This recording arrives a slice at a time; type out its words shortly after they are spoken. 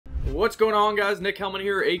What's going on, guys? Nick Hellman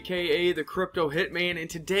here, aka the Crypto Hitman, and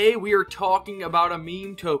today we are talking about a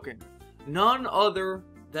meme token, none other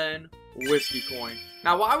than Whiskey Coin.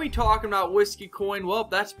 Now, why are we talking about Whiskey Coin? Well,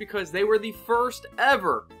 that's because they were the first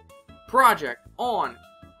ever project on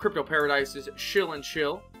Crypto Paradise's Shill and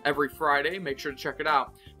Chill every Friday. Make sure to check it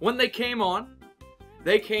out. When they came on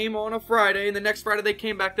a Friday, and the next Friday they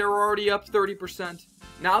came back, they were already up 30%.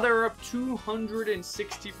 Now they're up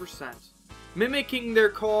 260%. Mimicking their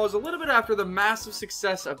cause a little bit after the massive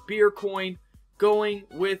success of Beer Coin, going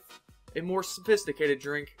with a more sophisticated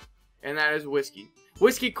drink, and that is whiskey.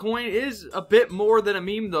 Whiskey Coin is a bit more than a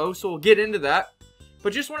meme though, so we'll get into that.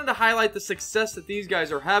 But just wanted to highlight the success that these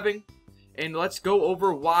guys are having, and let's go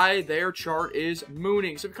over why their chart is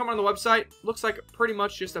mooning. So if you come on the website, looks like pretty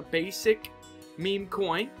much just a basic meme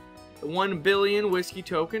coin. 1 billion whiskey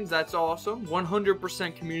tokens, that's awesome.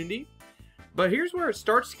 100% community. But here's where it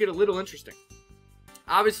starts to get a little interesting.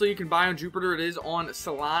 Obviously, you can buy on Jupiter. It is on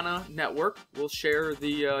Solana Network. We'll share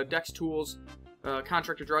the Dex Tools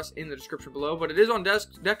contract address in the description below. But it is on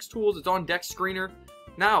Dex Tools. It's on Dex Screener.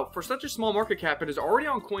 Now, for such a small market cap, it is already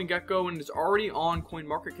on CoinGecko and it is already on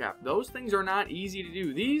CoinMarketCap. Those things are not easy to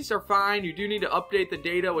do. These are fine. You do need to update the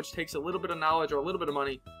data, which takes a little bit of knowledge or a little bit of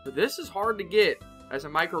money. But this is hard to get as a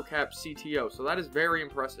microcap CTO. So that is very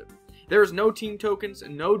impressive. There's no team tokens,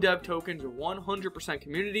 no dev tokens, 100%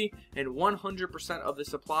 community, and 100% of the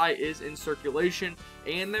supply is in circulation,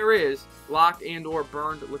 and there is locked and or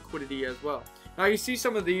burned liquidity as well. Now you see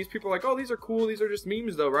some of these, people are like, oh, these are cool, these are just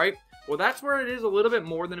memes though, right? Well, that's where it is a little bit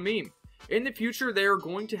more than a meme. In the future, they are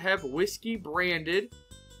going to have whiskey branded,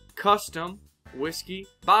 custom whiskey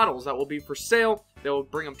bottles that will be for sale. They'll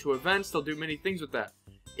bring them to events, they'll do many things with that.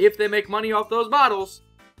 If they make money off those bottles,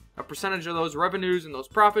 a percentage of those revenues and those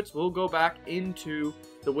profits will go back into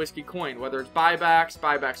the Whiskey Coin, whether it's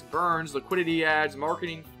buybacks and burns, liquidity ads,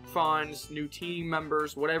 marketing funds, new team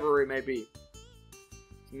members, whatever it may be.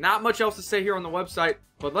 Not much else to say here on the website,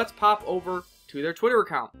 but let's pop over to their Twitter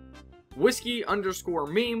account.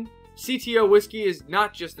 Whiskey_meme. CTO whiskey is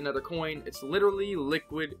not just another coin, it's literally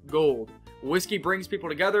liquid gold. Whiskey brings people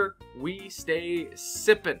together, we stay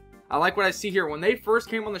sippin'. I like what I see here. When they first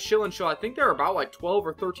came on the Shill and Chill, I think they were about like 12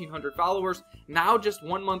 or 1,300 followers. Now, just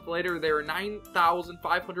 1 month later, they are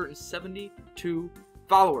 9,572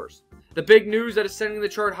 followers. The big news that is sending the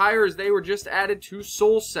chart higher is they were just added to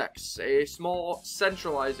SolSex, a small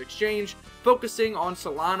centralized exchange focusing on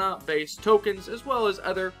Solana-based tokens as well as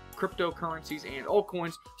other cryptocurrencies and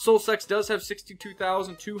altcoins. SolSex does have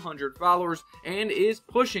 62,200 followers and is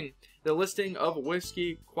pushing the listing of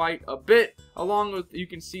whiskey quite a bit, along with, you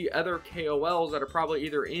can see, other KOLs that are probably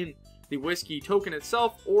either in the whiskey token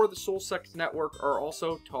itself or the SolSex network are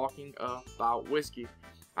also talking about whiskey.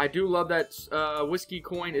 I do love that Whiskey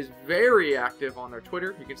Coin is very active on their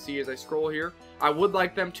Twitter. You can see as I scroll here. I would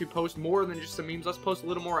like them to post more than just some memes. Let's post a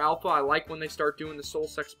little more alpha. I like when they start doing the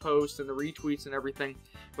SolSex posts and the retweets and everything.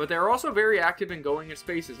 But they're also very active in going in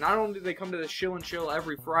spaces. Not only do they come to the Shill and Chill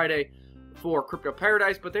every Friday for Crypto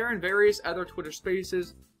Paradise, but they're in various other Twitter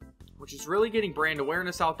spaces, which is really getting brand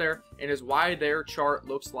awareness out there and is why their chart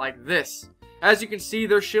looks like this. As you can see,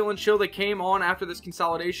 their Shill and Chill, they came on after this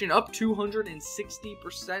consolidation, up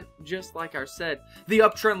 260%, just like I said. The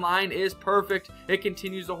uptrend line is perfect. It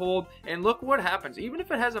continues to hold, and look what happens. Even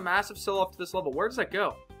if it has a massive sell-off to this level, where does that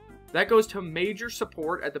go? That goes to major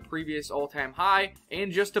support at the previous all-time high,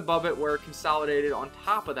 and just above it where it consolidated on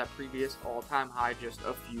top of that previous all-time high just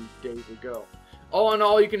a few days ago. All in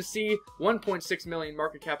all, you can see 1.6 million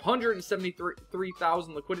market cap,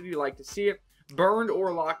 173,000 liquidity, like to see it. Burned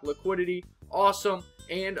or locked liquidity, awesome.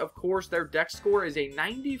 And of course, their Dex score is a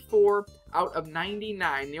 94 out of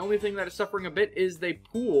 99. The only thing that is suffering a bit is they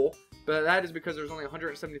pool, but that is because there's only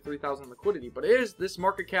 173,000 liquidity. But as this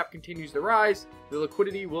market cap continues to rise, the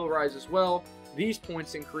liquidity will rise as well. These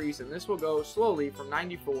points increase, and this will go slowly from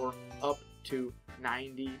 94 up to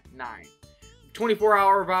 99.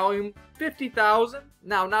 24-hour volume, 50,000.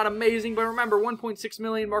 Now, not amazing, but remember, 1.6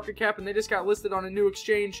 million market cap, and they just got listed on a new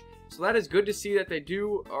exchange. So that is good to see that they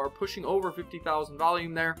are pushing over 50,000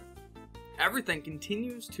 volume there. Everything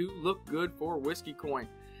continues to look good for Whiskey Coin.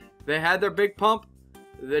 They had their big pump.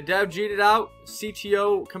 The dev G'd it out.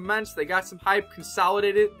 CTO commenced. They got some hype,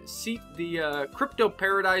 consolidated. The Crypto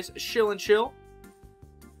Paradise Shill and Chill.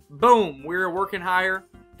 Boom, we're working higher.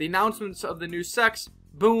 The announcements of the new sex.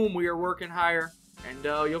 Boom, we are working higher. And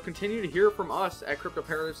you'll continue to hear from us at Crypto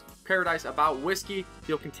Paradise about whiskey.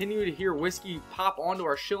 You'll continue to hear whiskey pop onto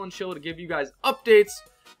our Shill and Chill to give you guys updates.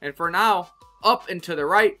 And for now, up and to the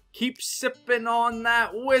right, keep sipping on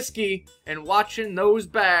that whiskey and watching those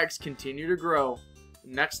bags continue to grow.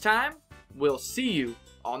 Next time, we'll see you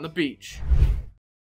on the beach.